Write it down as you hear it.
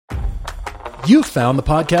You found the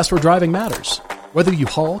podcast where driving matters. Whether you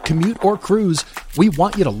haul, commute, or cruise, we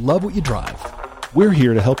want you to love what you drive. We're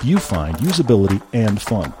here to help you find usability and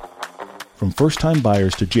fun. From first-time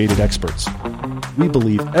buyers to jaded experts, we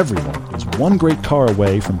believe everyone is one great car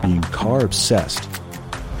away from being car-obsessed.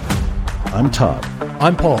 I'm Todd.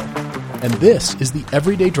 I'm Paul. And this is the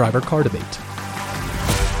Everyday Driver Car Debate.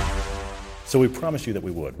 So we promised you that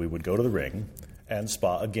we would go to the ring and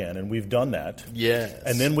spa again, and we've done that. Yes.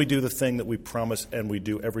 And then we do the thing that we promise and we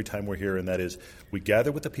do every time we're here, and that is we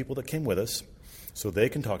gather with the people that came with us so they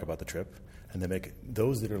can talk about the trip, and they make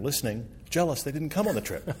those that are listening jealous they didn't come on the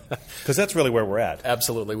trip. Because that's really where we're at.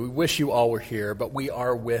 Absolutely. We wish you all were here, but we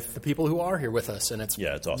are with the people who are here with us, and it's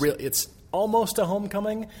awesome. It's almost a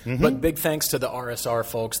homecoming, but big thanks to the RSR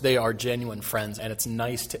folks. They are genuine friends, and it's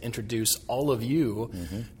nice to introduce all of you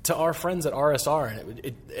to our friends at RSR.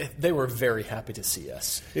 And they were very happy to see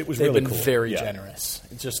us. It was They've really been cool. very generous.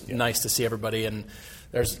 It's just nice to see everybody, and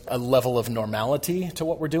there's a level of normality to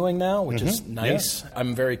what we're doing now, which is nice. Yeah.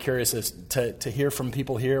 I'm very curious as to hear from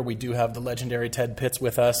people here. We do have the legendary Ted Pitts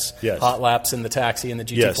with us. Yes. Hot laps in the taxi in the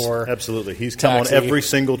GT4. Yes, absolutely. He's come on every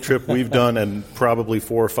single trip we've done, and probably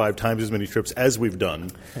 4 or 5 times as many trips as we've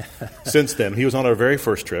done since then. He was on our very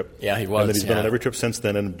first trip. Yeah, he was. And then he's been on every trip since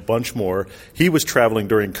then, and a bunch more. He was traveling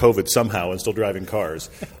during COVID somehow and still driving cars.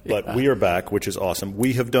 But we are back, which is awesome.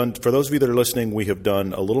 We have done, for those of you that are listening, we have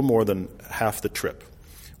done a little more than half the trip.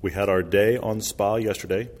 We had our day on Spa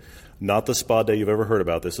yesterday. Not the spa day you've ever heard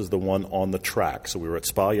about. This is the one on the track. So we were at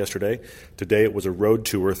Spa yesterday. Today it was a road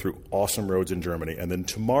tour through awesome roads in Germany. And then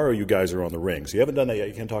tomorrow you guys are on the ring. So you haven't done that yet.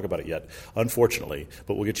 You can't talk about it yet, unfortunately.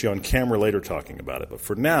 But we'll get you on camera later talking about it. But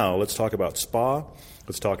for now, let's talk about Spa.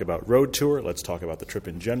 Let's talk about road tour. Let's talk about the trip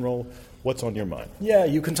in general. What's on your mind? Yeah,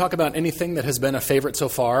 you can talk about anything that has been a favorite so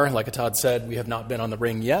far. Like Todd said, we have not been on the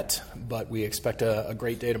ring yet, but we expect a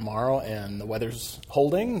great day tomorrow, and the weather's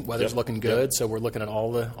holding. Weather's looking good, so we're looking at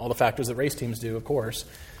all the factors that race teams do, of course.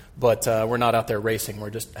 But we're not out there racing.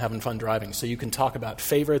 We're just having fun driving. So you can talk about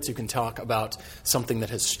favorites. You can talk about something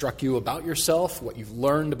that has struck you about yourself, what you've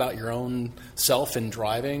learned about your own self in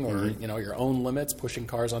driving, or your own limits, pushing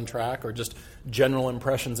cars on track, or just general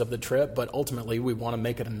impressions of the trip. But ultimately, we want to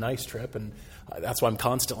make it a nice trip, and that's why I'm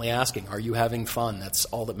constantly asking, are you having fun? That's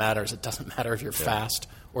all that matters. It doesn't matter if you're fast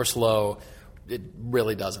or slow. It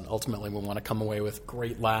really doesn't. Ultimately, we want to come away with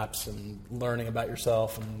great laps and learning about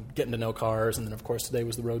yourself and getting to know cars. And then, of course, today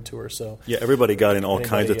was the road tour. So everybody got in all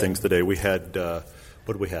kinds of things today. We had, what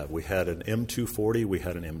did we have? We had an M240. We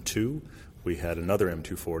had an M2. We had another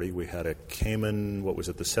M240. We had a Cayman, what was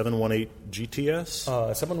it, the 718 GTS?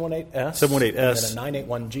 718S. 718S. And a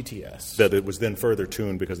 981 GTS. That it was then further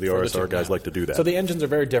tuned because the RSR guys like to do that. So the engines are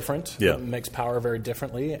very different. Yeah. It makes power very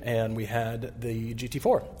differently. And we had the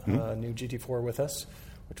GT4, new GT4 with us,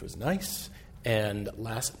 which was nice. And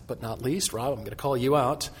last but not least, Rob, I'm going to call you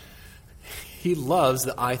out. He loves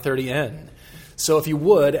the i30N. So if you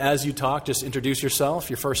would, as you talk, just introduce yourself,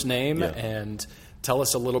 your first name, and tell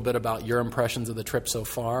us a little bit about your impressions of the trip so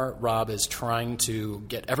far. Rob is trying to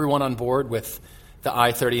get everyone on board with the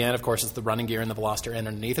i30N. Of course, it's the running gear and the Veloster N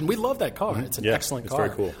underneath. And we love that car. It's an excellent car.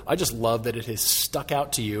 It's very cool. I just love that it has stuck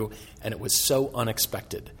out to you, and it was so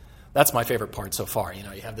unexpected. That's my favorite part so far.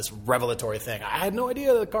 You have this revelatory thing. I had no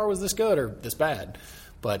idea the car was this good or this bad.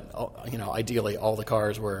 But, ideally, all the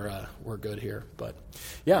cars were good here. But,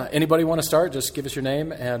 yeah, anybody want to start? Just give us your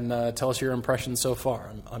name and tell us your impressions so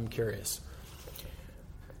far. I'm curious.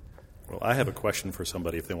 Well, I have a question for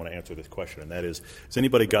somebody if they want to answer this question, and that is, has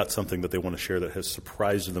anybody got something that they want to share that has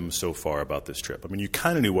surprised them so far about this trip? I mean, you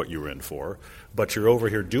kind of knew what you were in for, but you're over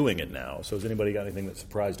here doing it now. So has anybody got anything that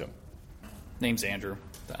surprised them? Name's Andrew.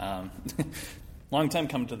 Long time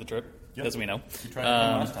coming to the trip, as we know. You tried to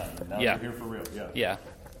come last time, and now you're here for real. Yeah.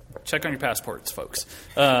 Check on your passports, folks.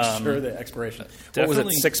 Sure, the expiration. What was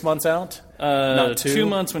it, 6 months out? Not 2? 2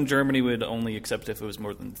 months when Germany would only accept if it was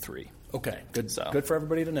more than 3. Okay, good. So, good for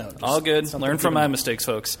everybody to know. Just all good. Learn from my mistakes,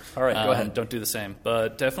 folks. All right, go ahead. Don't do the same.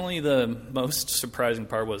 But definitely the most surprising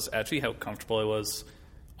part was actually how comfortable I was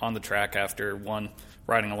on the track after, one,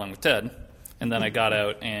 riding along with Ted. And then I got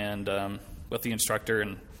out and with the instructor,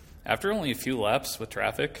 and after only a few laps with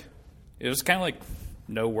traffic, it was kind of like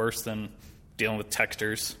no worse than dealing with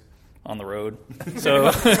texters on the road. So,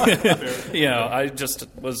 I just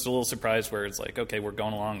was a little surprised where it's like, okay, we're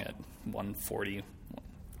going along at 140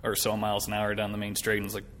 or so miles an hour down the main straight, and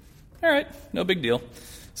it's like, all right, no big deal.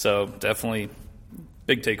 So definitely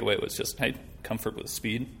big takeaway was just, hey, comfort with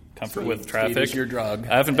speed, comfort with traffic. Speed is your drug.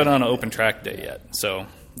 I haven't been on an open track day yet, so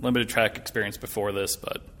limited track experience before this,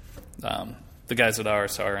 but the guys at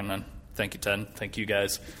RSR, and then thank you, Ted, thank you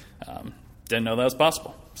guys, didn't know that was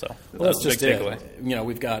possible. So well, that's a just big it. takeaway.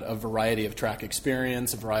 We've got a variety of track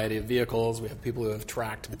experience, a variety of vehicles. We have people who have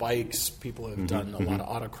tracked bikes, people who have done a lot of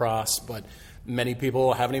autocross, but many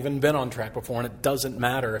people haven't even been on track before, and it doesn't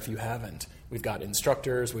matter if you haven't. We've got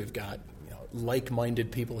instructors, we've got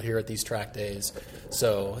like-minded people here at these track days.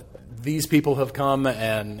 So these people have come,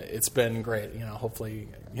 and it's been great. Hopefully,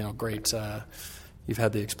 great. You've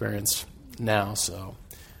had the experience now. So,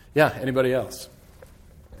 yeah. Anybody else?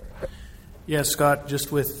 Yeah, Scott.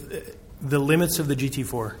 Just with the limits of the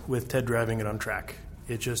GT4, with Ted driving it on track,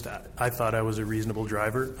 I thought I was a reasonable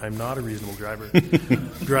driver. I'm not a reasonable driver.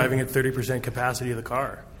 Driving at 30% capacity of the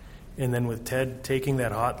car. And then with Ted taking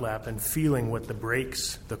that hot lap and feeling what the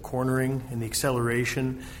brakes, the cornering, and the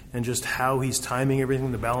acceleration, and just how he's timing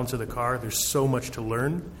everything, the balance of the car, there's so much to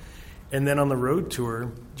learn. And then on the road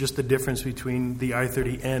tour, just the difference between the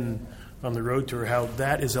i30N on the road tour, how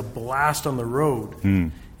that is a blast on the road.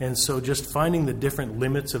 And so just finding the different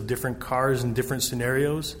limits of different cars and different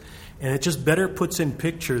scenarios, and it just better puts in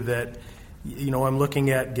picture that, I'm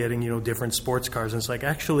looking at getting, different sports cars, and it's like,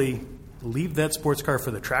 actually leave that sports car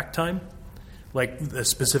for the track time, like a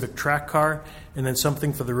specific track car, and then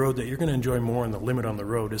something for the road that you're going to enjoy more. And the limit on the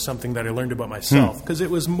road is something that I learned about myself, because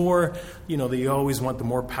it was more, that you always want the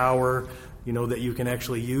more power, that you can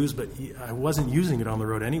actually use, but I wasn't using it on the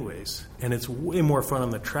road anyways. And it's way more fun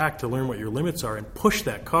on the track to learn what your limits are and push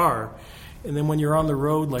that car. And then when you're on the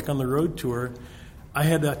road, like on the road tour, I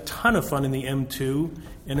had a ton of fun in the M2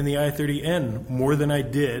 and in the i30N, more than I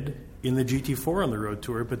did in the GT4 on the road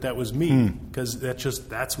tour, but that was me, because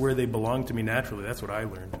that's where they belong to me naturally. That's what I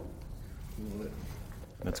learned.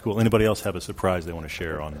 That's cool. Anybody else have a surprise they want to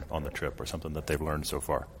share on the trip, or something that they've learned so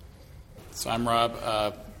far? So I'm Rob.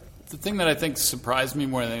 The thing that I think surprised me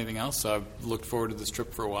more than anything else, so I've looked forward to this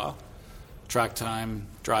trip for a while, track time,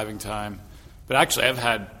 driving time, but actually I've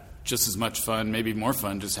had just as much fun, maybe more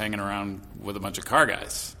fun, just hanging around with a bunch of car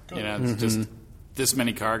guys. It's just this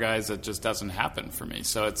many car guys, that just doesn't happen for me.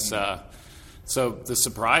 So it's so the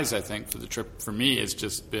surprise, I think, for the trip for me has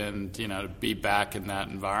just been to be back in that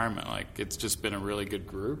environment. Like, it's just been a really good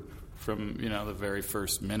group from the very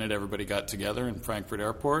first minute everybody got together in Frankfurt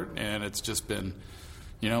Airport, and it's just been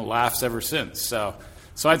laughs ever since. So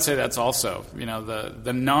I'd say that's also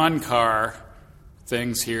the non-car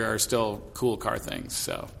things here are still cool car things.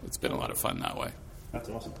 So it's been a lot of fun that way. That's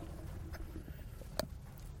awesome.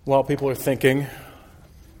 While people are thinking,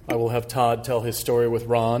 I will have Todd tell his story with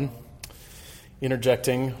Ron,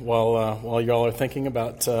 interjecting while y'all are thinking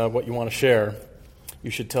about what you want to share. You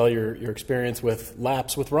should tell your experience with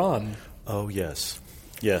laps with Ron. Oh, yes.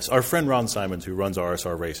 Yes, our friend Ron Simons, who runs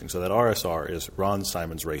RSR Racing. So that RSR is Ron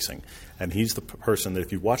Simons Racing. And he's the person that,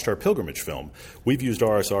 if you've watched our pilgrimage film, we've used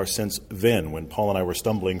RSR since then, when Paul and I were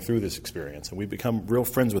stumbling through this experience. And we've become real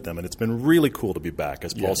friends with them. And it's been really cool to be back,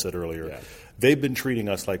 as Paul said earlier. Yeah. They've been treating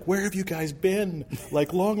us like, where have you guys been?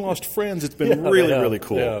 Like long-lost friends. It's been really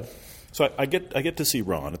cool. Yeah. So I get to see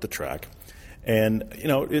Ron at the track. And,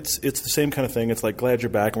 it's the same kind of thing. It's like, glad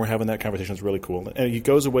you're back, and we're having that conversation. It's really cool. And he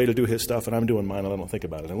goes away to do his stuff, and I'm doing mine, and I don't think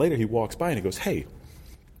about it. And later he walks by, and he goes, hey,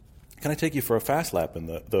 can I take you for a fast lap in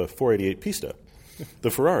the 488 Pista,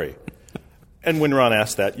 the Ferrari? And when Ron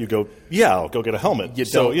asks that, you go, yeah, I'll go get a helmet. You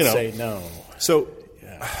don't say no. So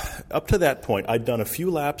up to that point, I'd done a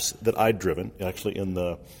few laps that I'd driven, actually in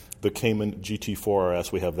the Cayman GT4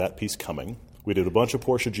 RS. We have that piece coming. We did a bunch of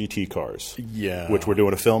Porsche GT cars, which we're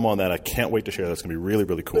doing a film on that. I can't wait to share. That's going to be really,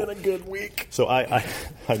 really cool. Been a good week. So I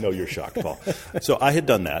know you're shocked, Paul. So I had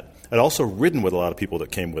done that. I'd also ridden with a lot of people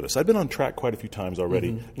that came with us. I'd been on track quite a few times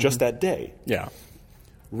already just that day. Yeah.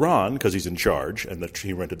 Ron, because he's in charge, and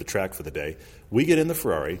he rented the track for the day, we get in the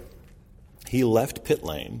Ferrari. He left pit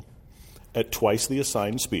lane at twice the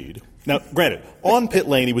assigned speed. Now, granted, on pit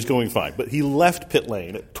lane he was going fine, but he left pit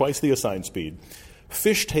lane at twice the assigned speed,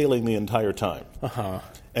 fishtailing the entire time.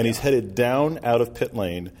 And he's headed down out of pit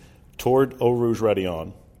lane toward Eau Rouge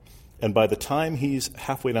Raidillon. And by the time he's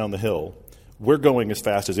halfway down the hill, we're going as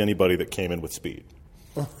fast as anybody that came in with speed.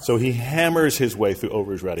 So he hammers his way through Eau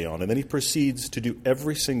Rouge Raidillon, and then he proceeds to do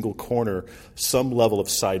every single corner some level of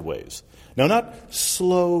sideways. Now, not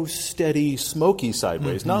slow, steady, smoky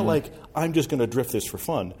sideways, not like I'm just going to drift this for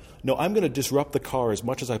fun. No, I'm going to disrupt the car as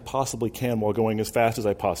much as I possibly can while going as fast as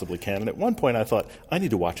I possibly can. And at one point I thought, I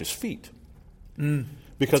need to watch his feet.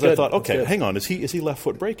 Because I thought, okay, hang on, is he left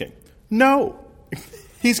foot braking? No.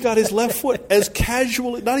 He's got his left foot as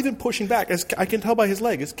casual, not even pushing back, as I can tell by his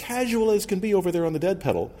leg, as casual as can be over there on the dead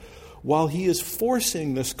pedal, while he is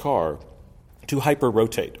forcing this car to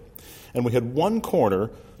hyper-rotate. And we had one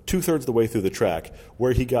corner, 2/3 of the way through the track,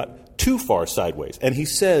 where he got too far sideways. And he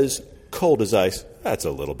says, Cold as ice. That's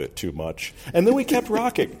a little bit too much. And then we kept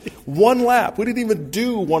rocking. One lap. We didn't even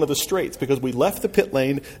do one of the straights because we left the pit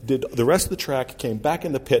lane, did the rest of the track, came back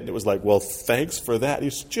in the pit, and it was like, well, thanks for that.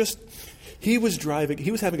 He was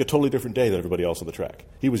having a totally different day than everybody else on the track.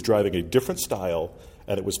 He was driving a different style,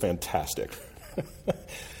 and it was fantastic.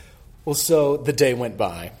 Well, so the day went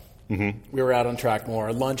by. Mm-hmm. We were out on track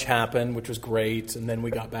more. Lunch happened, which was great, and then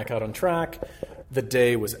we got back out on track. The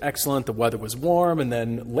day was excellent. The weather was warm, and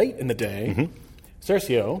then late in the day,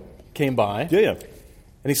 Sergio came by. Yeah.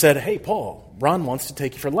 And he said, hey, Paul, Ron wants to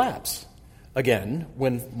take you for laps. Again,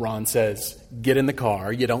 when Ron says, get in the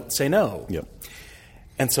car, you don't say no. Yeah.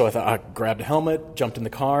 And so I grabbed a helmet, jumped in the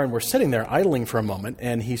car, and we're sitting there idling for a moment,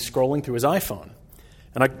 and he's scrolling through his iPhone.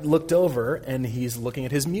 And I looked over, and he's looking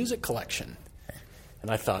at his music collection. And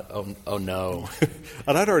I thought, oh no.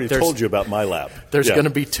 And I'd already told you about my lap. There's going to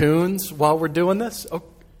be tunes while we're doing this?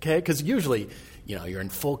 Okay, because usually, you're in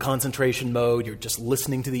full concentration mode. You're just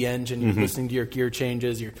listening to the engine. You're listening to your gear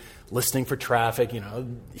changes. You're listening for traffic.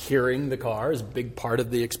 Hearing the car is a big part of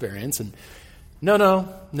the experience. And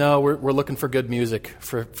no, we're looking for good music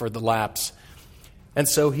for the laps. And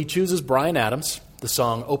so he chooses Bryan Adams, the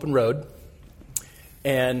song Open Road.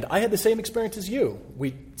 And I had the same experience as you.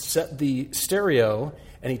 We set the stereo,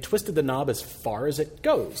 and he twisted the knob as far as it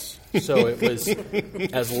goes. So it was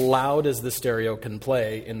as loud as the stereo can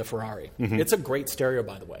play in the Ferrari. Mm-hmm. It's a great stereo,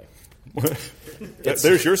 by the way.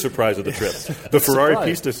 There's your surprise of the trip. The Ferrari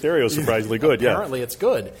Pista stereo is surprisingly good, Apparently it's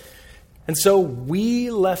good. And so we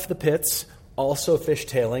left the pits also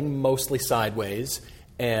fishtailing, mostly sideways,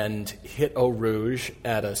 and hit Eau Rouge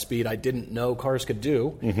at a speed I didn't know cars could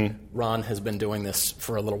do. Mm-hmm. Ron has been doing this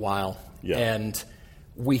for a little while. Yeah. And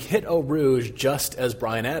we hit Eau Rouge just as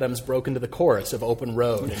Bryan Adams broke into the chorus of Open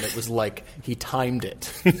Road, and it was like he timed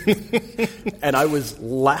it. And I was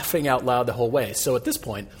laughing out loud the whole way. So at this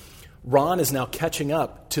point, Ron is now catching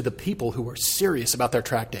up to the people who are serious about their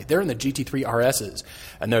track day. They're in the GT3 RSs,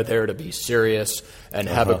 and they're there to be serious and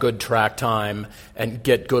have a good track time and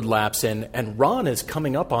get good laps in. And Ron is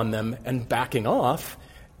coming up on them and backing off,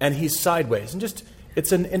 and he's sideways. And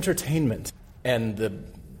it's an entertainment. And the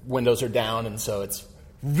windows are down, and so it's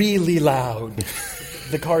really loud.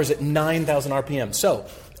 The car's at 9,000 RPM. So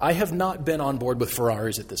I have not been on board with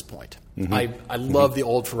Ferraris at this point. Mm-hmm. I love the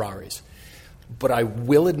old Ferraris. But I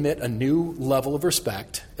will admit a new level of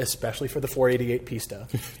respect, especially for the 488 Pista.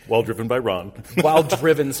 While driven by Ron. While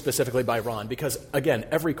driven specifically by Ron. Because, again,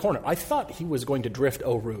 every corner, I thought he was going to drift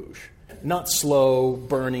Eau Rouge. Not slow,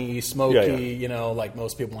 burny, smoky, like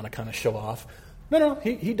most people want to kind of show off. No,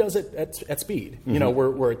 he does it at speed. Mm-hmm.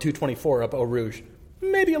 We're at 224 up Eau Rouge.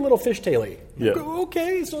 Maybe a little fishtaily. Yeah.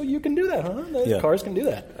 Okay, so you can do that, huh? Cars can do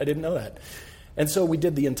that. I didn't know that. And so we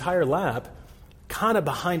did the entire lap kind of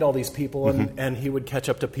behind all these people, and he would catch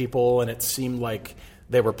up to people, and it seemed like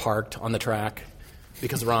they were parked on the track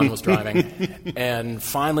because Ron was driving. And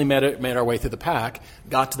finally made our way through the pack,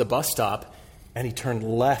 got to the bus stop, and he turned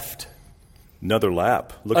left. Another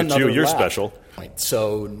lap. Look at you. You're special.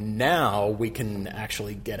 So now we can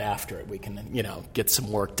actually get after it. We can, get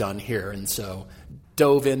some work done here. And so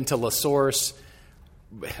dove into La Source,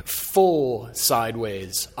 full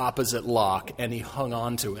sideways, opposite lock, and he hung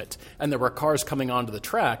on to it. And there were cars coming onto the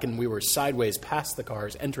track, and we were sideways past the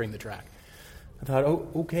cars entering the track. I thought,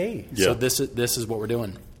 okay, so this is what we're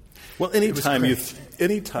doing. Well, anytime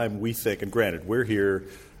we think, and granted, we're here,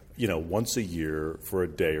 once a year for a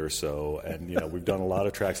day or so, and we've done a lot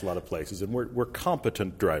of tracks, a lot of places, and we're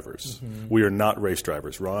competent drivers. Mm-hmm. We are not race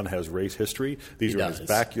drivers. Ron has race history. These are in his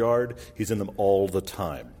backyard. He's in them all the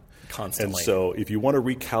time. Constantly. And so if you want to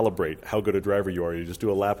recalibrate how good a driver you are, you just do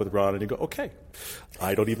a lap with Ron and you go, okay,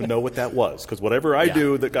 I don't even know what that was. Because whatever I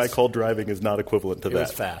do, the guy called driving is not equivalent to that. It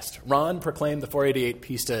was fast. Ron proclaimed the 488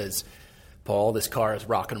 Pista as, Paul, this car is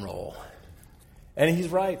rock and roll. And he's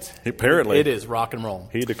right. Apparently. It is rock and roll.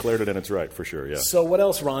 He declared it, and it's right, for sure, yeah. So what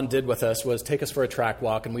else Ron did with us was take us for a track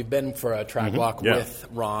walk, and we've been for a track walk with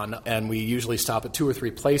Ron, and we usually stop at 2 or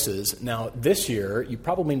 3 places. Now, this year, you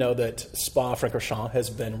probably know that Spa-Francorchamps has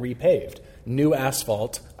been repaved. New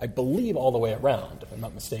asphalt, I believe, all the way around, if I'm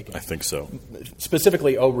not mistaken. I think so.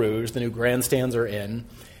 Specifically Eau Rouge. The new grandstands are in.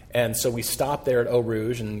 And so we stopped there at Eau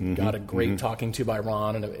Rouge and got a great talking to by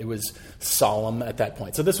Ron, and it was solemn at that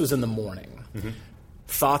point. So this was in the morning. Mm-hmm.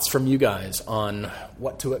 Thoughts from you guys on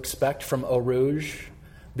what to expect from Eau Rouge?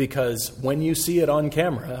 Because when you see it on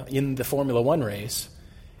camera in the Formula One race,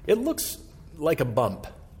 it looks like a bump,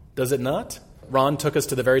 does it not? Ron took us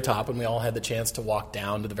to the very top, and we all had the chance to walk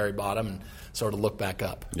down to the very bottom and sort of look back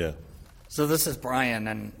up. Yeah. So this is Brian,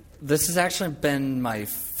 and this has actually been my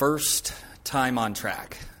first time on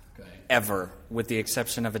track. Okay. ever, with the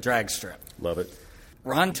exception of a drag strip. Love it.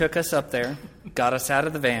 Ron took us up there, got us out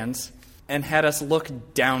of the vans, and had us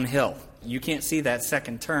look downhill. You can't see that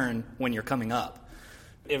second turn when you're coming up.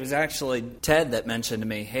 It was actually Ted that mentioned to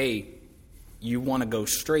me, hey, you want to go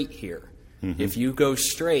straight here. Mm-hmm. If you go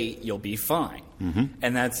straight, you'll be fine. Mm-hmm.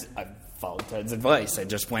 And I followed Ted's advice. I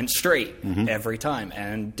just went straight every time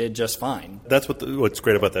and did just fine. That's what's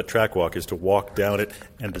great about that track walk, is to walk down it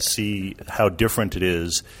and to see how different it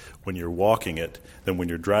is when you're walking it than when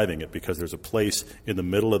you're driving it, because there's a place in the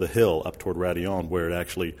middle of the hill up toward Radillon where it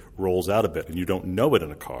actually rolls out a bit, and you don't know it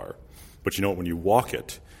in a car, but you know it when you walk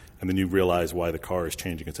it, and then you realize why the car is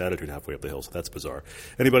changing its attitude halfway up the hill. So that's bizarre.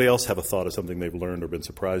 Anybody else have a thought of something they've learned or been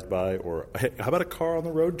surprised by? Or hey, how about a car on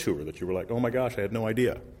the road tour that you were like, oh my gosh, I had no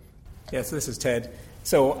idea? Yeah, so this is Ted.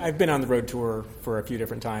 So I've been on the road tour for a few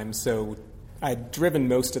different times. So I've driven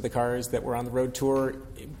most of the cars that were on the road tour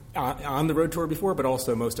before, but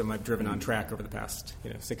also most of them I've driven on track over the past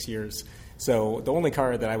 6 years. So the only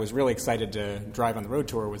car that I was really excited to drive on the road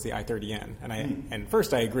tour was the i30N. And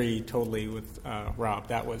first I agree totally with Rob.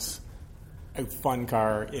 That was a fun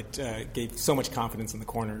car. It gave so much confidence in the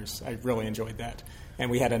corners. I really enjoyed that.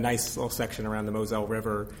 And we had a nice little section around the Moselle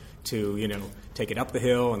River to, take it up the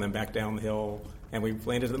hill and then back down the hill. And we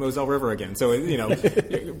landed at the Moselle River again. So,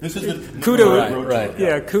 this is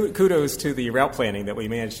kudos to the route planning that we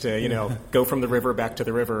managed to, go from the river back to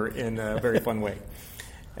the river in a very fun way.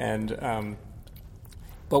 And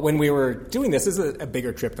but when we were doing this is a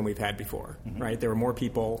bigger trip than we've had before, right? There were more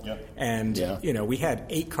people, and we had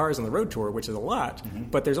 8 cars on the road tour, which is a lot.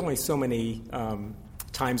 But there's only so many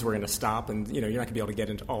times we're going to stop, and you're not going to be able to get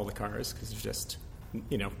into all the cars because there's just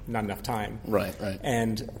not enough time. Right.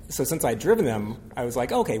 And so since I'd driven them, I was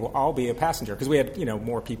like, okay, well, I'll be a passenger, because we had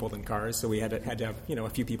more people than cars, so we had to have a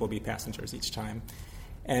few people be passengers each time.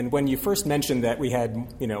 And when you first mentioned that we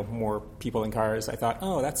had, more people in cars, I thought,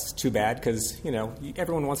 oh, that's too bad, because,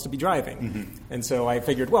 everyone wants to be driving. And so I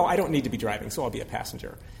figured, well, I don't need to be driving, so I'll be a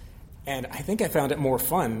passenger. And I think I found it more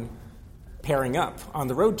fun pairing up on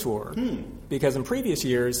the road tour, because in previous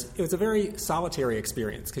years, it was a very solitary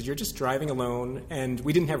experience, because you're just driving alone, and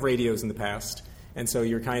we didn't have radios in the past. And so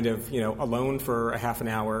you're kind of, alone for a half an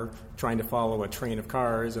hour, trying to follow a train of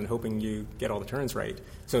cars and hoping you get all the turns right.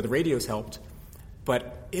 So the radios helped.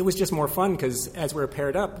 But it was just more fun because as we were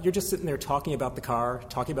paired up, you're just sitting there talking about the car,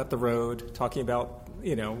 talking about the road, talking about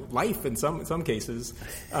life in some cases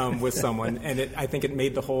with someone, and I think it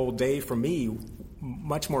made the whole day for me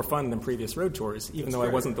much more fun than previous road tours, even though I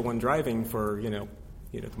wasn't the one driving for the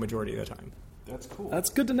majority of the time. That's cool.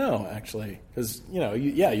 That's good to know, actually, because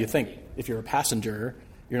you think if you're a passenger,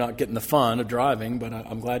 you're not getting the fun of driving, but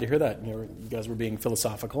I'm glad to hear that you guys were being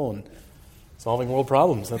philosophical and solving world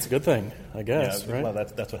problems. That's a good thing, I guess, right? Well,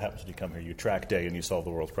 that's what happens when you come here. You track day and you solve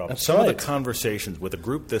the world's problems. That's some right. of the conversations with a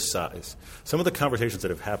group this size, some of the conversations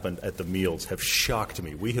that have happened at the meals have shocked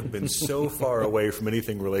me. We have been so far away from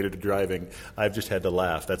anything related to driving. I've just had to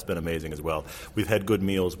laugh. That's been amazing as well. We've had good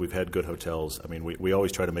meals. We've had good hotels. I mean, we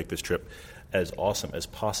always try to make this trip as awesome as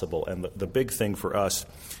possible. And the big thing for us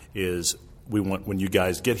is we want, when you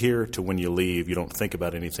guys get here to when you leave, you don't think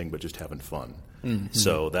about anything but just having fun.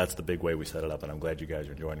 So that's the big way we set it up, and I'm glad you guys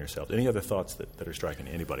are enjoying yourselves. Any other thoughts that are striking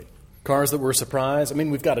anybody? Cars that were surprised. I mean,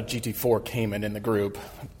 we've got a GT4 Cayman in the group,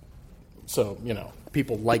 so,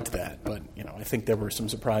 people liked that. But, I think there were some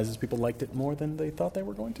surprises. People liked it more than they thought they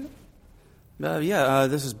were going to.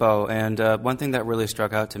 This is Bo, and one thing that really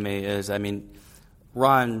struck out to me is,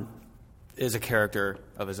 Ron is a character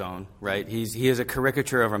of his own, right? He is a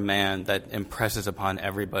caricature of a man that impresses upon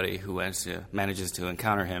everybody who manages to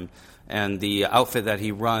encounter him. And the outfit that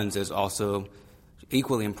he runs is also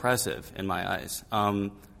equally impressive in my eyes.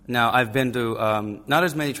 Now, I've been to not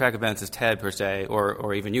as many track events as Ted, per se,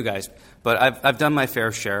 or even you guys, but I've done my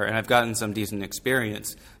fair share, and I've gotten some decent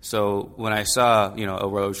experience. So when I saw, a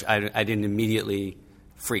Rouge, I didn't immediately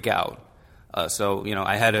freak out. I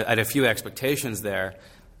had a few expectations there,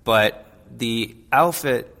 but the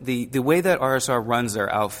outfit, the way that RSR runs their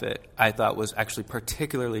outfit, I thought was actually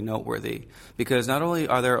particularly noteworthy, because not only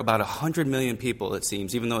are there about 100 million people, it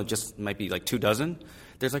seems, even though it just might be like 24,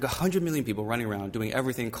 there's like 100 million people running around doing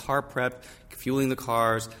everything: car prep, fueling the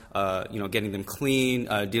cars, getting them clean,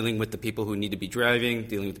 dealing with the people who need to be driving,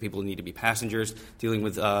 dealing with the people who need to be passengers, dealing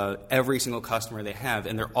with every single customer they have,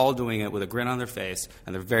 and they're all doing it with a grin on their face,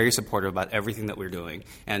 and they're very supportive about everything that we're doing.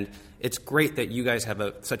 And it's great that you guys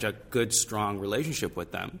have such a good, strong relationship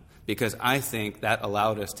with them, because I think that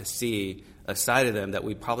allowed us to see a side of them that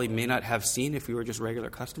we probably may not have seen if we were just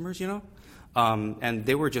regular customers, And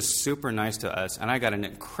they were just super nice to us, and I got an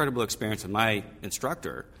incredible experience with my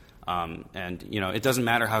instructor. And, it doesn't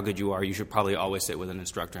matter how good you are. You should probably always sit with an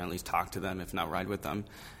instructor and at least talk to them, if not ride with them.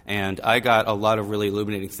 And I got a lot of really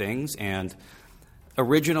illuminating things. And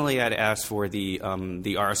originally I'd asked for the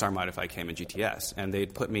RSR modified Cayman GTS, and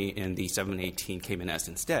they'd put me in the 718 Cayman S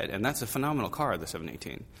instead. And that's a phenomenal car, the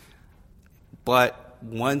 718. But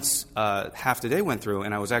once half the day went through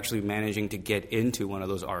and I was actually managing to get into one of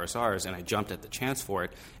those RSRs, and I jumped at the chance for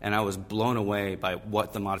it, and I was blown away by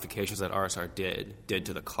what the modifications that RSR did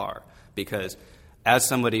to the car. Because as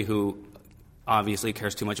somebody who obviously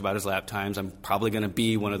cares too much about his lap times, I'm probably going to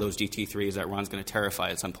be one of those GT3s that Ron's going to terrify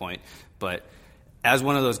at some point. But as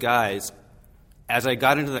one of those guys, as I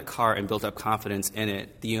got into that car and built up confidence in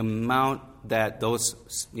it, the amount that those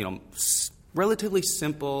relatively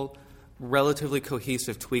simple, relatively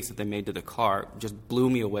cohesive tweaks that they made to the car just blew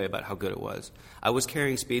me away about how good it was. I was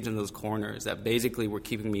carrying speeds in those corners that basically were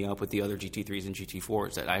keeping me up with the other GT3s and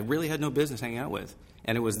GT4s that I really had no business hanging out with.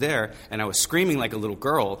 And it was there, and I was screaming like a little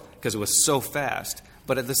girl because it was so fast.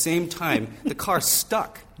 But at the same time, the car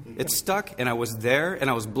stuck. It stuck, and I was there, and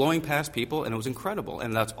I was blowing past people, and it was incredible.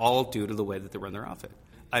 And that's all due to the way that they run their outfit.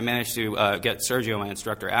 I managed to get Sergio, my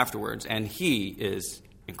instructor, afterwards, and he is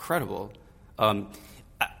incredible.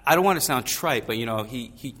 I don't want to sound trite, but,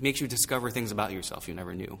 he makes you discover things about yourself you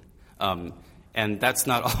never knew. And that's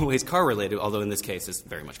not always car-related, although in this case it's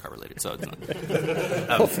very much car-related. So it's not.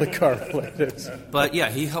 Hopefully car-related. But, yeah,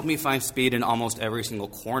 he helped me find speed in almost every single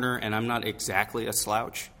corner, and I'm not exactly a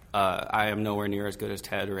slouch. I am nowhere near as good as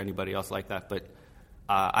Ted or anybody else like that, but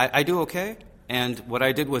I do okay, and what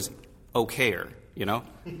I did was okayer,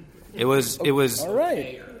 It was all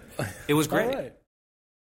right. It was great. All right.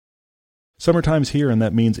 Summertime's here, and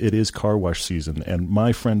that means it is car wash season, and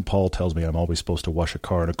my friend Paul tells me I'm always supposed to wash a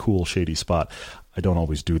car in a cool, shady spot. I don't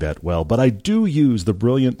always do that well, but I do use the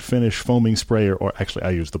Brilliant Finish foaming sprayer, or actually I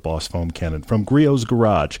use the Boss Foam Cannon from Griot's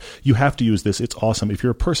Garage. You have to use this. It's awesome. If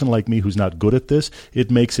you're a person like me who's not good at this, it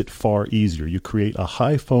makes it far easier. You create a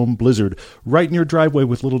high foam blizzard right in your driveway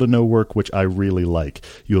with little to no work, which I really like.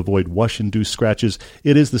 You avoid wash-induced scratches.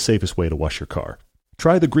 It is the safest way to wash your car.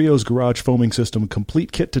 Try the Griot's Garage Foaming System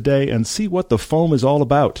Complete Kit today and see what the foam is all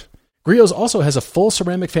about. Griot's also has a full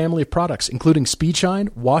ceramic family of products, including Speed Shine,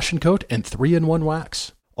 Wash and Coat, and 3-in-1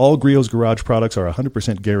 wax. All Griot's Garage products are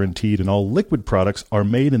 100% guaranteed, and all liquid products are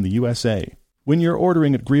made in the USA. When you're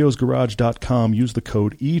ordering at griotsgarage.com, use the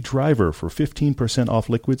code EDRIVER for 15% off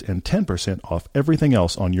liquids and 10% off everything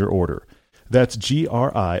else on your order. That's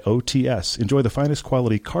GRIOTS. Enjoy the finest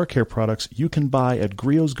quality car care products you can buy at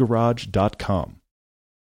griotsgarage.com.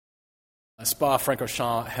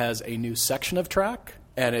 Spa-Francorchamps has a new section of track,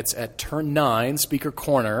 and it's at Turn 9, Speaker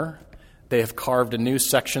Corner. They have carved a new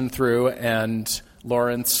section through, and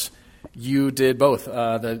Lawrence, you did both.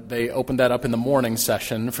 They opened that up in the morning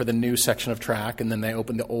session for the new section of track, and then they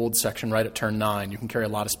opened the old section right at Turn 9. You can carry a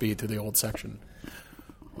lot of speed through the old section.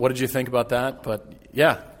 What did you think about that? But,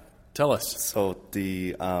 yeah, tell us. So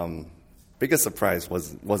the biggest surprise I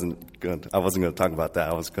wasn't going to talk about that.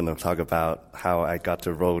 I was going to talk about how I got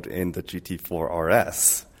to ride in the GT4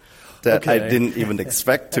 RS that I didn't even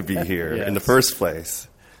expect to be here in the first place.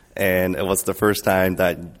 And it was the first time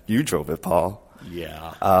that you drove it, Paul.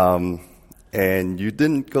 Yeah. And you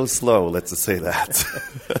didn't go slow, let's just say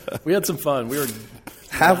that. We had some fun. We were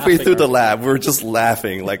halfway through the lap, we were just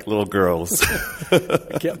laughing like little girls.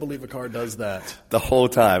 I can't believe a car does that. The whole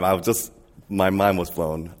time, my mind was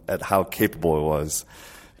blown at how capable it was.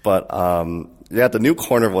 But, the new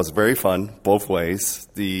corner was very fun, both ways.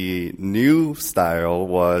 The new style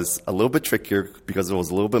was a little bit trickier because it was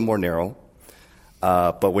a little bit more narrow.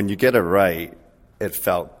 But when you get it right, it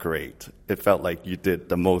felt great. It felt like you did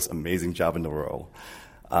the most amazing job in the world.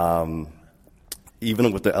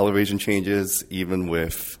 Even with the elevation changes, even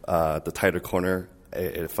with the tighter corner,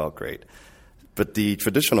 it felt great. But the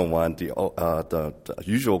traditional one, the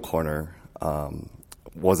usual corner,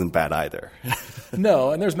 wasn't bad either.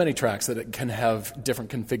 No, and there's many tracks that it can have different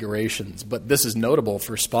configurations, but this is notable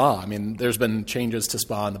for Spa. I mean, there's been changes to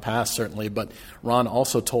Spa in the past, certainly, but Ron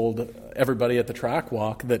also told everybody at the track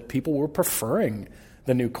walk that people were preferring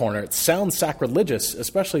the new corner. It sounds sacrilegious,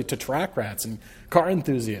 especially to track rats and car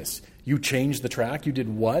enthusiasts. You changed the track, you did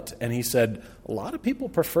what? And he said, a lot of people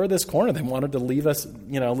prefer this corner. They wanted to leave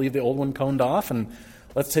the old one coned off, and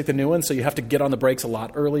let's take the new one. So you have to get on the brakes a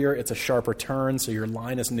lot earlier. It's a sharper turn, so your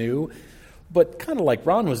line is new. But kind of like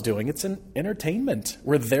Ron was doing, it's an entertainment.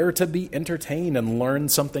 We're there to be entertained and learn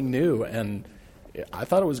something new. And I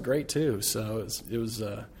thought it was great, too. So it was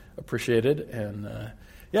appreciated. And,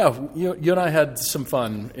 you and I had some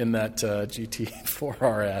fun in that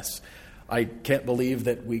GT4 RS. I can't believe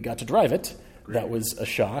that we got to drive it. That was a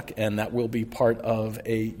shock, and that will be part of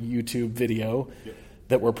a YouTube video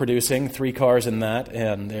that we're producing. 3 cars in that,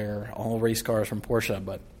 and they're all race cars from Porsche,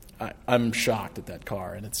 but I'm shocked at that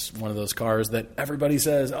car, and it's one of those cars that everybody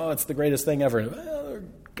says, oh, it's the greatest thing ever. Well, they're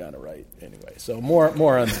kind of right anyway. So more on...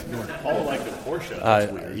 All like the Porsche.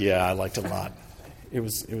 That's weird. Yeah, I liked it a lot. It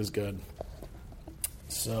was good.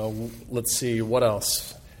 So let's see, what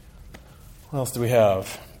else? What else do we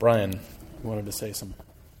have? Brian, you wanted to say something.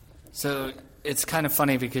 So it's kind of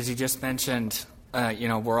funny because you just mentioned,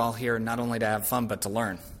 we're all here not only to have fun but to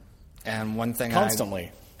learn. And one thing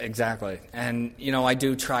Constantly. Exactly. And, I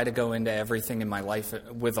do try to go into everything in my life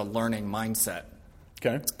with a learning mindset.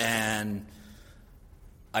 Okay. And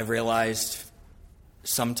I realized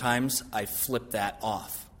sometimes I flip that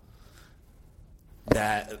off.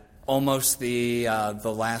 That almost the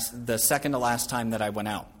second to last time that I went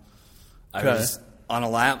out, I was on a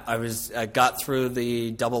lap. I got through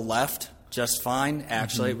the double left just fine.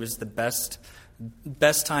 Actually, it was the best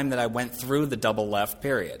time that I went through the double left,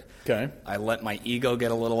 period. Okay. I let my ego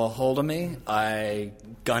get a little hold of me. I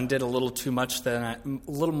gunned it a little too much, a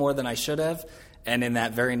little more than I should have, and in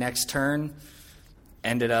that very next turn,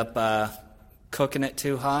 ended up cooking it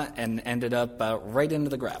too hot and ended up right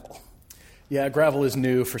into the gravel. Yeah, gravel is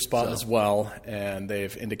new for Spa as well, and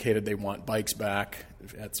they've indicated they want bikes back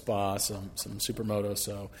at Spa, some supermoto.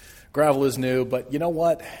 So gravel is new, but you know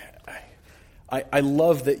what? I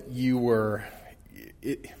love that you were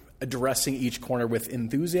addressing each corner with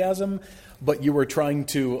enthusiasm, but you were trying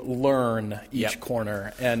to learn each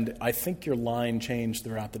corner, and I think your line changed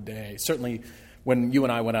throughout the day. Certainly when you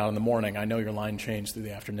and I went out in the morning, I know your line changed through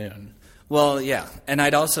the afternoon. Well, yeah, and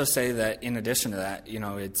I'd also say that in addition to that,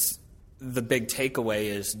 it's the big takeaway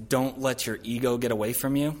is don't let your ego get away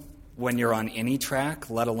from you when you're on any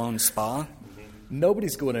track, let alone Spa.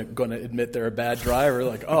 Nobody's going to admit they're a bad driver.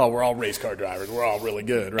 Like, oh, we're all race car drivers. We're all really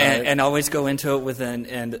good, right? And always go into it with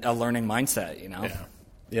a learning mindset,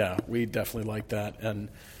 Yeah, we definitely like that. And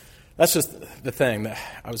that's just the thing.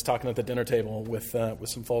 I was talking at the dinner table with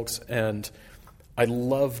some folks, and I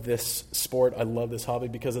love this sport. I love this hobby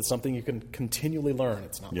because it's something you can continually learn.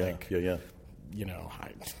 It's not I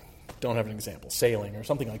don't have an example, sailing or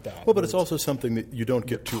something like that. Well, but it's also something that you don't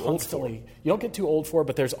get too old for. You don't get too old for,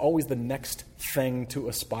 but there's always the next thing to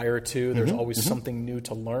aspire to. There's always something new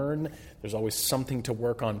to learn. There's always something to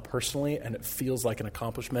work on personally, and it feels like an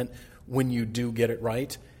accomplishment when you do get it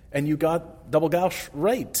right. And you got double gauche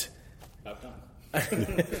right. About done.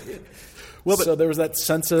 So there was that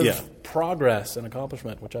sense of progress and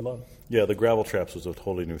accomplishment, which I love. Yeah, the gravel traps was a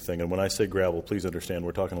totally new thing. And when I say gravel, please understand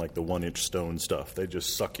we're talking like the 1-inch stone stuff. They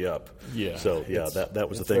just suck you up. Yeah. So, that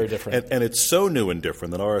was the thing. Very different. And it's so new and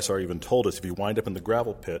different that RSR even told us if you wind up in the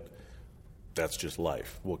gravel pit, that's just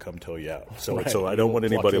life. We'll come tow you out. So, Right. so I don't want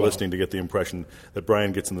anybody listening to get the impression that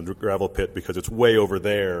Brian gets in the gravel pit because it's way over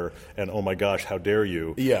there and, oh, my gosh, how dare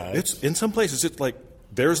you. Yeah. It's in some places, it's like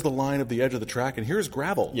there's the line of the edge of the track, and here's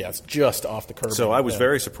gravel. Yeah, it's just off the curb. So I was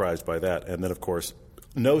very surprised by that. And then, of course,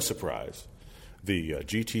 no surprise, the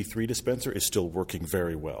GT3 dispenser is still working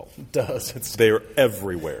very well. It does. They're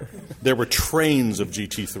everywhere. There were trains of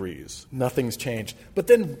GT3s. Nothing's changed. But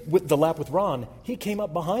then with the lap with Ron, he came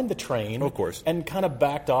up behind the train. Of course. And kind of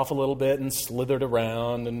backed off a little bit and slithered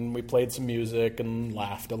around, and we played some music and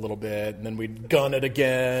laughed a little bit, and then we'd gun it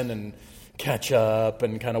again and catch up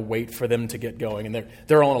and kind of wait for them to get going. And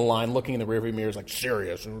they're on a line looking in the rearview mirrors like,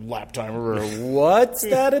 serious, lap time. What's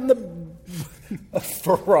that in the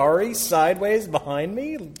Ferrari sideways behind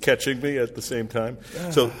me? Catching me at the same time.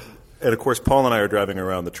 So, and of course, Paul and I are driving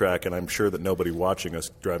around the track, and I'm sure that nobody watching us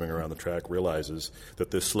driving around the track realizes that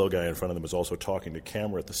this slow guy in front of them is also talking to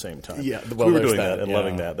camera at the same time. Yeah, so well, we were there's doing that and yeah.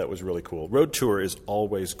 loving that. That was really cool. Road Tour is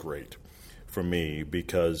always great for me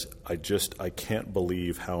because I can't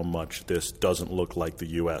believe how much this doesn't look like the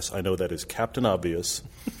U.S. I know that is Captain Obvious,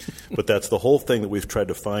 but that's the whole thing that we've tried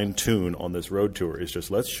to fine-tune on this Road Tour is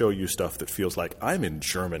just let's show you stuff that feels like I'm in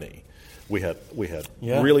Germany. We had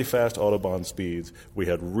really fast Autobahn speeds. We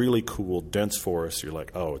had really cool, dense forests. You're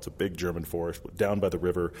like, oh, it's a big German forest down by the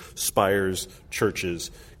river, spires, churches,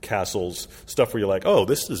 castles, stuff where you're like, oh,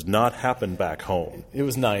 this does not happen back home. It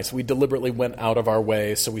was nice. We deliberately went out of our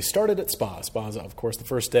way. So we started at Spa. Spa's, of course, the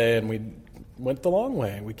first day, and we went the long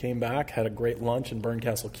way. We came back, had a great lunch in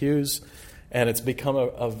Bernkastel Queues, and it's become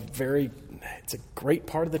it's a great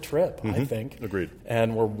part of the trip, I think. Agreed.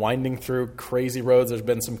 And we're winding through crazy roads. There's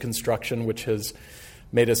been some construction which has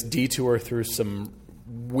made us detour through some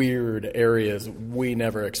weird areas we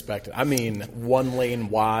never expected. I mean, 1 lane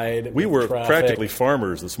wide. We were traffic. practically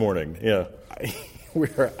farmers this morning, yeah. We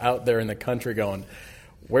were out there in the country going,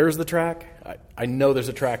 where's the track? I know there's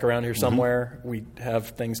a track around here somewhere. We have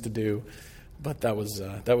things to do. But that was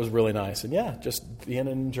really nice. And, yeah, just being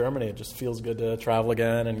in Germany, it just feels good to travel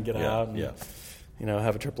again and get out and,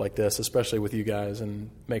 have a trip like this, especially with you guys, and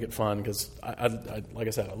make it fun because, like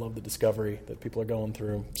I said, I love the discovery that people are going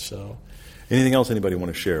through. So, anything else anybody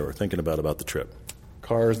want to share or thinking about the trip?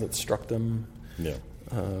 Cars that struck them. Yeah.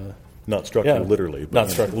 Not struck literally. But,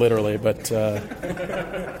 not struck literally, but...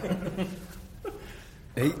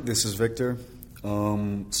 Hey, this is Victor.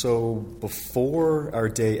 So before our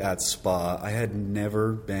day at Spa, I had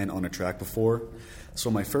never been on a track before.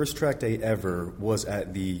 So my first track day ever was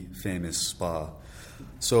at the famous Spa.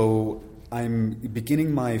 So I'm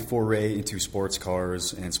beginning my foray into sports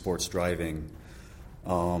cars and sports driving.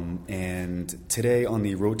 And today on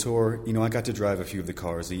the road tour, I got to drive a few of the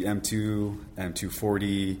cars, the M2,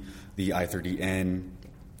 M240, the i30N.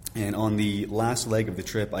 And on the last leg of the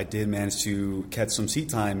trip, I did manage to catch some seat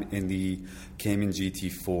time in the Cayman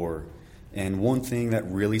GT4. And one thing that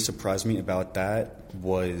really surprised me about that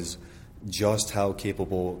was just how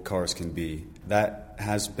capable cars can be. That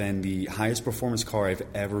has been the highest performance car I've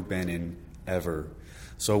ever been in, ever.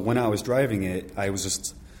 So when I was driving it, I was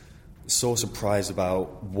just so surprised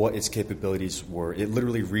about what its capabilities were. It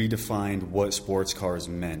literally redefined what sports cars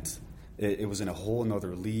meant. It was in a whole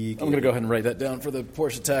another league. I'm going to go ahead and write that down for the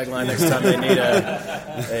Porsche tagline next time they need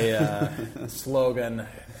a slogan.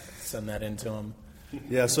 Send that into them.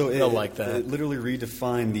 Yeah, so they'll like that. It literally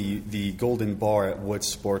redefined the golden bar at what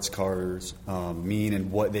sports cars mean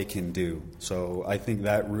and what they can do. So I think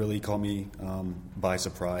that really caught me by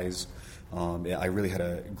surprise. I really had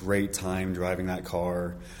a great time driving that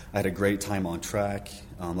car. I had a great time on track.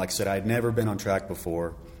 Like I said, I'd never been on track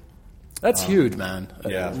before. That's huge, man.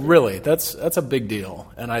 Yeah. Really, that's a big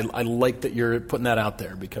deal. And I like that you're putting that out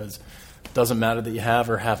there because it doesn't matter that you have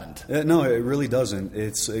or haven't. No, it really doesn't.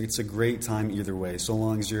 It's a great time either way. So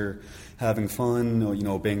long as you're having fun,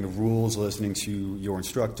 obeying the rules, listening to your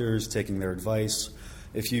instructors, taking their advice.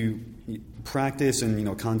 If you practice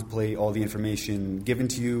and, contemplate all the information given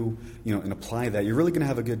to you, and apply that, you're really going to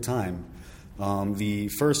have a good time. The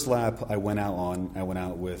first lap I went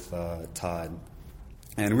out with Todd.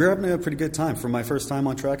 And we were having a pretty good time. For my first time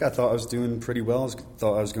on track, I thought I was doing pretty well.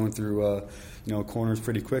 Thought I was going through, corners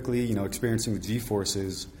pretty quickly, experiencing the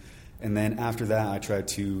G-forces. And then after that, I tried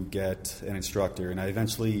to get an instructor. And I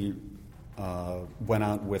eventually went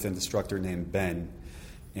out with an instructor named Ben.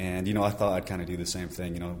 And, I thought I'd kind of do the same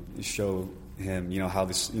thing, show him, how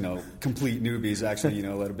this, complete newbie is actually,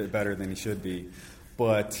 a little bit better than he should be.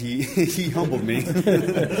 But he humbled me,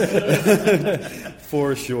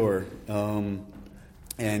 for sure.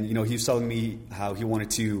 And, he was telling me how he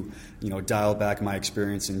wanted to, dial back my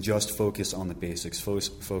experience and just focus on the basics,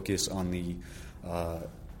 focus on the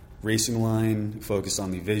racing line, focus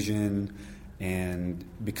on the vision. And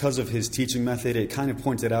because of his teaching method, it kind of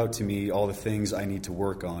pointed out to me all the things I need to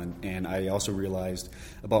work on. And I also realized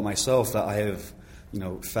about myself that I have,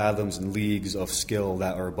 fathoms and leagues of skill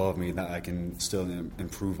that are above me that I can still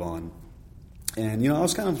improve on. And, I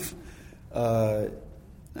was kind of...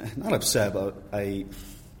 not upset, but I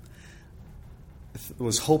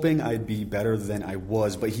was hoping I'd be better than I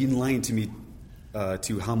was, but he enlightened to me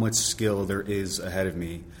to how much skill there is ahead of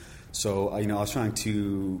me. So, I was trying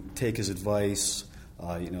to take his advice,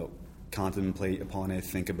 contemplate upon it,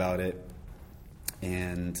 think about it.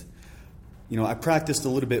 And, I practiced a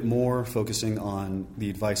little bit more, focusing on the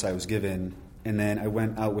advice I was given. And then I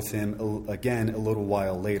went out with him again a little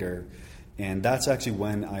while later. And that's actually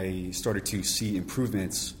when I started to see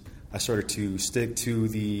improvements. I started to stick to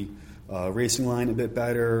the racing line a bit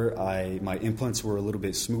better. My inputs were a little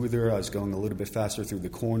bit smoother. I was going a little bit faster through the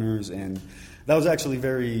corners, and that was actually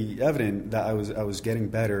very evident that I was getting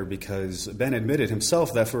better because Ben admitted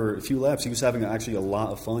himself that for a few laps he was having actually a lot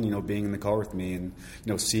of fun, being in the car with me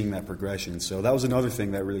and seeing that progression. So that was another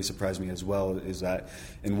thing that really surprised me as well, is that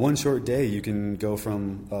in one short day you can go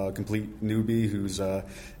from a complete newbie whose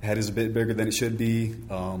head is a bit bigger than it should be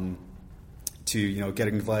to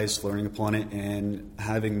getting advice, learning upon it, and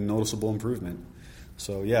having noticeable improvement.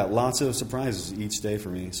 So yeah, lots of surprises each day for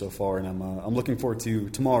me so far, and I'm looking forward to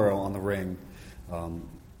tomorrow on the ring.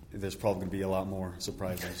 There's probably going to be a lot more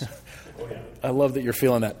surprises. I love that you're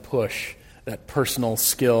feeling that push, that personal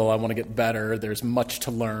skill. I want to get better. There's much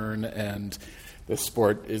to learn, and this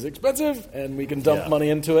sport is expensive, and we can dump money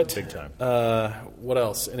into it. Big time. What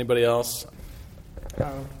else? Anybody else?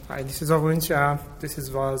 Hi, this is Ovunch. This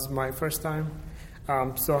was my first time.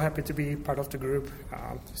 So happy to be part of the group.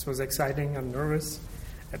 This was exciting and nervous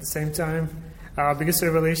at the same time. Biggest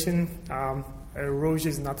revelation, Rouge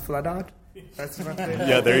is not flat out. That's one thing.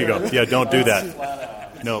 Yeah, there you go. Yeah, don't do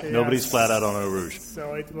that. No, nobody's flat out on Eau Rouge.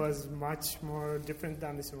 So it was much more different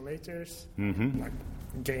than the simulators, like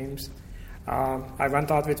games. I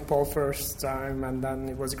went out with Paul first time, and then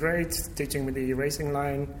it was great, teaching me the racing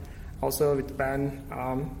line. Also with Ben,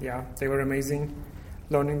 they were amazing.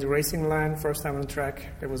 Learning the racing line, first time on track,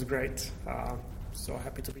 it was great. So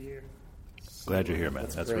happy to be here. Glad you're here, man.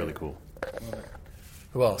 That's really cool.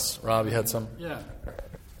 Who else? Rob, you had some? Yeah.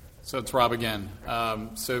 So it's Rob again.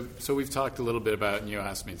 So we've talked a little bit about, and you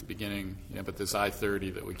asked me at the beginning, about this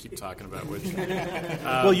I-30 that we keep talking about. Which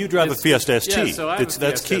well, you drive a Fiesta ST. Yeah, so I have a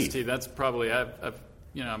that's Fiesta key. ST. That's probably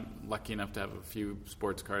I'm lucky enough to have a few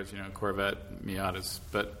sports cars, Corvette, Miatas,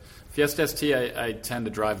 but Fiesta ST I tend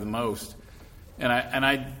to drive the most, and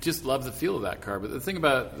I just love the feel of that car. But the thing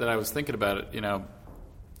about that, I was thinking about it,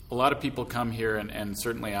 a lot of people come here, and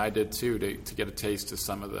certainly I did too, to get a taste of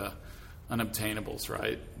some of the unobtainables,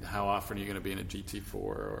 right? How often are you going to be in a GT4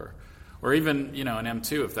 or even, an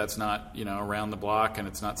M2 if that's not, around the block and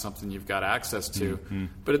it's not something you've got access to. Mm-hmm.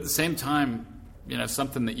 But at the same time,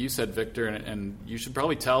 something that you said, Victor, and you should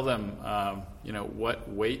probably tell them, what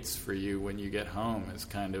waits for you when you get home is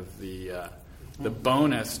kind of the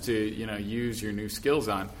bonus to, use your new skills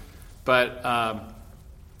on. But,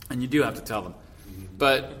 and you do have to tell them.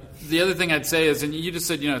 But the other thing I'd say is, and you just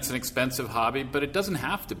said, it's an expensive hobby, but it doesn't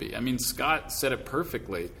have to be. I mean, Scott said it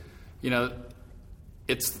perfectly.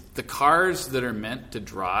 It's the cars that are meant to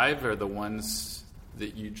drive are the ones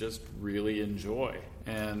that you just really enjoy.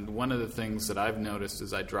 And one of the things that I've noticed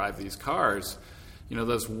as I drive these cars,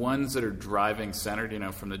 those ones that are driving centered,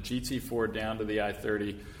 from the GT4 down to the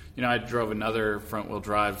I-30. I drove another front-wheel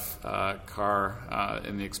drive car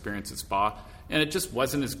in the experience at Spa, and it just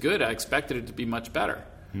wasn't as good. I expected it to be much better.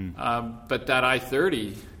 But that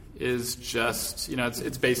I-30 is just,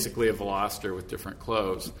 it's basically a Veloster with different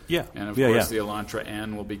clothes. Yeah. And, of course, the Elantra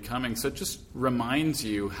N will be coming. So it just reminds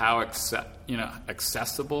you how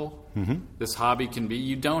accessible this hobby can be.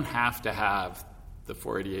 You don't have to have the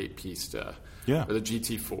 488 Pista or the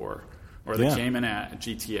GT4 or the Cayman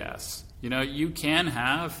GTS. You can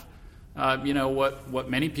have... what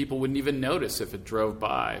many people wouldn't even notice if it drove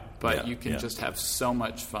by, but you can just have so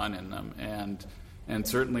much fun in them, and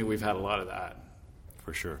certainly we've had a lot of that.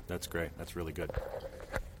 For sure. That's great. That's really good.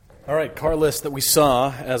 All right, car list that we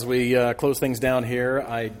saw as we close things down here.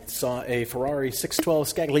 I saw a Ferrari 612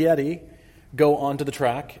 Scaglietti go onto the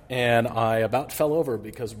track, and I about fell over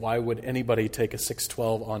because why would anybody take a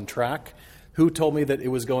 612 on track? Who told me that it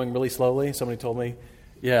was going really slowly? Somebody told me.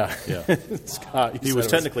 Yeah. Scott, he was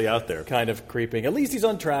technically out there. Kind of creeping. At least he's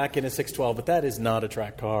on track in a 612, but that is not a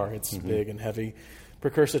track car. It's big and heavy.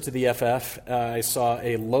 Precursor to the FF. I saw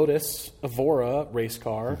a Lotus Evora race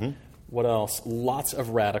car. What else? Lots of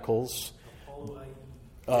radicals.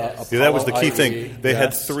 That was the key thing. They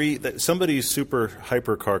had three. Somebody's super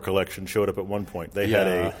hypercar collection showed up at one point. They had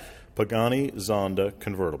a Pagani Zonda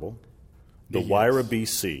convertible, the Huayra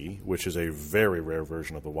BC, which is a very rare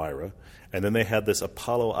version of the Huayra, and then they had this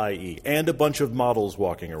Apollo IE and a bunch of models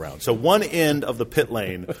walking around. So one end of the pit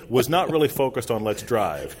lane was not really focused on let's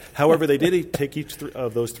drive. However, they did take each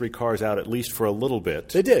of those three cars out at least for a little bit.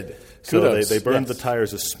 They did. So they burned the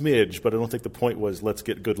tires a smidge, but I don't think the point was let's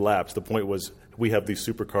get good laps. The point was we have these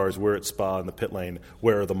supercars, we're at Spa in the pit lane,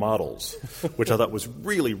 where are the models? Which I thought was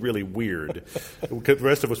really, really weird. The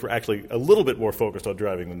rest of us were actually a little bit more focused on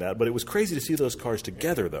driving than that, but it was crazy to see those cars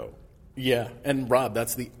together, though. Yeah, and Rob,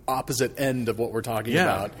 that's the opposite end of what we're talking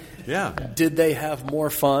about. Yeah. Did they have more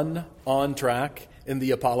fun on track in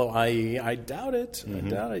the Apollo IE? I doubt it. I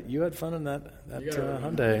doubt it. You had fun in that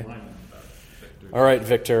Hyundai. All right,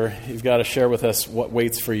 Victor, you've got to share with us what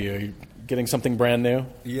waits for you. You getting something brand new?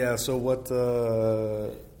 Yeah, so what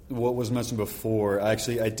was mentioned before,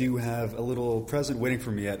 actually, I do have a little present waiting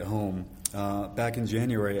for me at home. Back in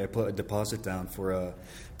January, I put a deposit down for a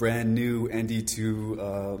brand new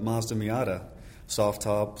ND2 Mazda Miata. Soft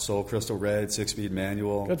top, Soul Crystal Red, 6-speed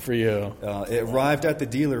manual. Good for you. It arrived at the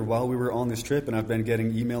dealer while we were on this trip, and I've been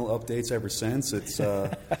getting email updates ever since.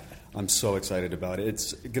 I'm so excited about it.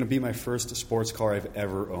 It's going to be my first sports car I've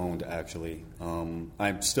ever owned, actually.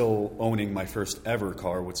 I'm still owning my first ever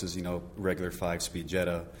car, which is, regular 5-speed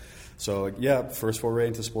Jetta. So, first foray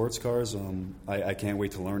into sports cars. I can't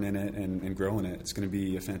wait to learn in it and grow in it. It's going to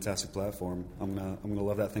be a fantastic platform. I'm gonna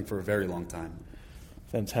love that thing for a very long time.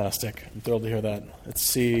 Fantastic. I'm thrilled to hear that. Let's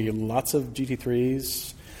see, lots of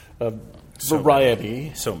GT3s,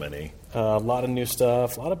 variety. So many. A lot of new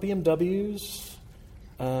stuff, a lot of BMWs.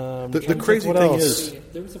 The crazy thing is...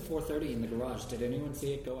 There was a 430 in the garage. Did anyone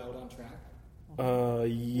see it go out on track?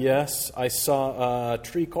 Yes, I saw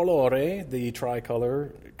Tricolore, the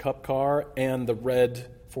tricolor Cup car, and the red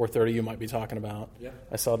 430 you might be talking about. Yeah.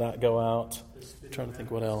 I saw that go out. I'm trying to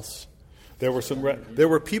think what else. There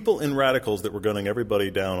were people in Radicals that were gunning everybody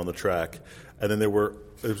down on the track, and then there was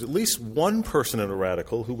at least one person in a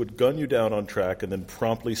Radical who would gun you down on track and then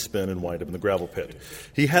promptly spin and wind up in the gravel pit.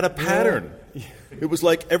 He had a pattern. Yeah. It was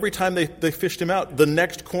like every time they fished him out, the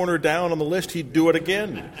next corner down on the list, he'd do it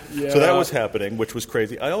again. Yeah. So that was happening, which was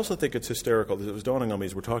crazy. I also think it's hysterical. It was dawning on me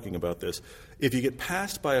as we're talking about this. If you get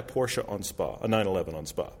passed by a Porsche on Spa, a 911 on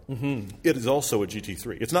Spa, it is also a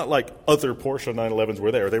GT3. It's not like other Porsche 911s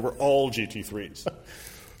were there. They were all GT3s.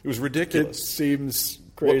 It was ridiculous. It seems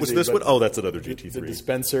crazy. What was this one? Oh, that's another GT3. The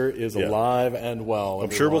dispenser is alive and well. I'm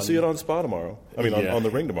sure we'll see it on Spa tomorrow. I mean, on the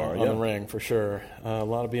ring tomorrow. On the ring, for sure. A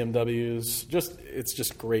lot of BMWs. It's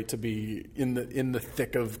just great to be in the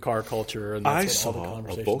thick of car culture. And I saw a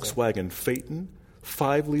Volkswagen Phaeton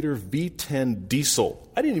 5-liter V10 diesel.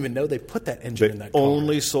 I didn't even know they put that engine in that car. They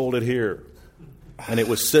only sold it here. And it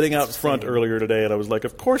was sitting out front earlier today, and I was like,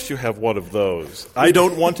 of course you have one of those. I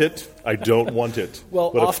don't want it.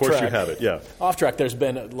 Well, but of course you have it, yeah. Off track, there's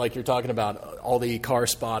been, like you're talking about, all the car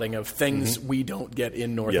spotting of things we don't get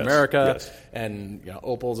in North America, and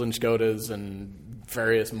Opels and Skodas and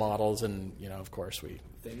various models, and, of course we...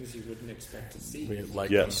 Things you wouldn't expect to see.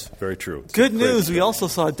 Very true. Good news, we also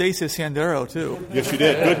saw Dacia Sandero, too. Yes, you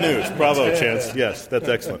did. Good news. Bravo, Chance. Yes, that's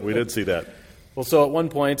excellent. We did see that. Well, so at one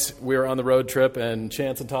point, we were on the road trip, and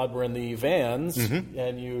Chance and Todd were in the vans,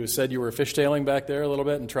 and you said you were fishtailing back there a little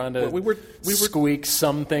bit and trying to we were squeak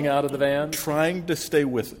something out of the van? Trying to stay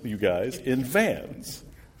with you guys in vans.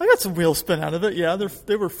 I got some wheel spin out of it, yeah.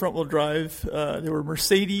 They were front-wheel drive. They were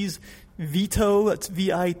Mercedes Vito, that's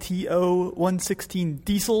V-I-T-O, 116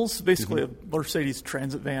 diesels, basically a Mercedes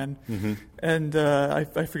Transit van. And I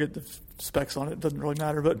forget the specs on it. It doesn't really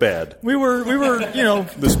matter, but bad. We were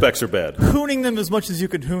the specs are bad. Hooning them as much as you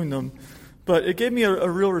could hoon them. But it gave me a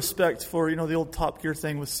real respect for, the old Top Gear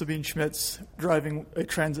thing with Sabine Schmitz driving a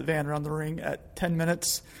transit van around the ring at 10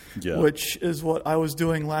 minutes, which is what I was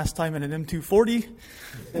doing last time in an M240.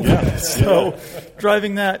 So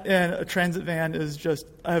driving that in a transit van is just,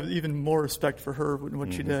 I have even more respect for her and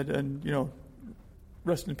what she did. And,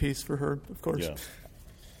 rest in peace for her, of course.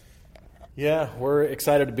 Yeah, we're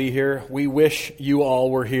excited to be here. We wish you all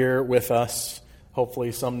were here with us.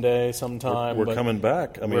 Hopefully someday, sometime. We're coming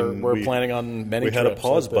back. I mean, we're planning on many trips. We had a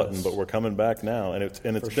pause button, but we're coming back now. And it's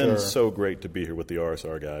been so great to be here with the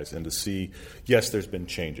RSR guys and to see, yes, there's been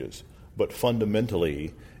changes, but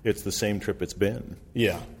fundamentally, it's the same trip it's been.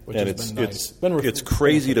 Yeah, which and has it's been nice. It's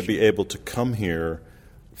crazy to be able to come here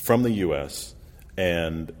from the U.S.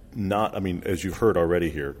 and not, as you've heard already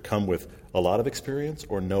here, come with a lot of experience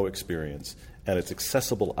or no experience, and it's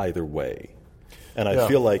accessible either way. And I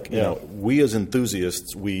feel like, we as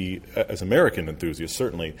enthusiasts, as American enthusiasts,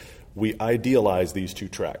 certainly, we idealize these two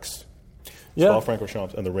tracks.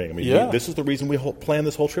 Spa-Francorchamps and the Ring. This is the reason we planned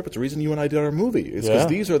this whole trip. It's the reason you and I did our movie. It's because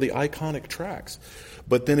these are the iconic tracks.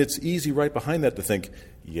 But then it's easy right behind that to think,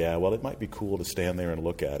 it might be cool to stand there and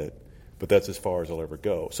look at it, but that's as far as I'll ever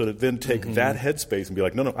go. So to then take that headspace and be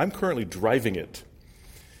like, no, I'm currently driving it.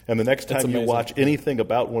 And the next time you watch anything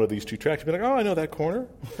about one of these two tracks, you'll be like, oh, I know that corner.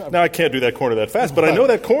 Now, I can't do that corner that fast, but I know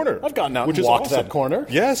that corner. I've gotten out and walked that corner.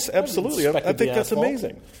 Yes, absolutely. I think that's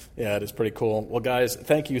amazing. Yeah, it is pretty cool. Well, guys,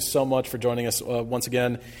 thank you so much for joining us once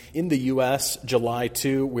again. In the U.S., July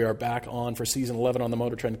 2, we are back on for Season 11 on the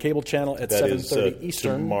Motor Trend Cable Channel at 7:30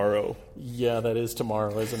 Eastern. Tomorrow. Yeah, that is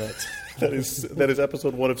tomorrow, isn't it? That is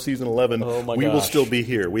episode 1 of Season 11. Oh, my gosh. We will still be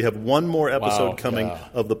here. We have one more episode coming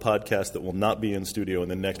of the podcast that will not be in studio,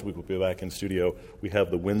 and then next week we'll be back in studio. We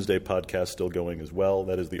have the Wednesday podcast still going as well.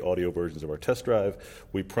 That is the audio versions of our test drive.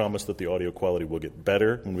 We promise that the audio quality will get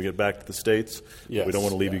better when we get back to the States. Yes, we don't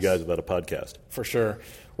want to leave you guys without a podcast. For sure.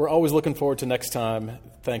 We're always looking forward to next time.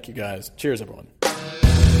 Thank you, guys. Cheers, everyone.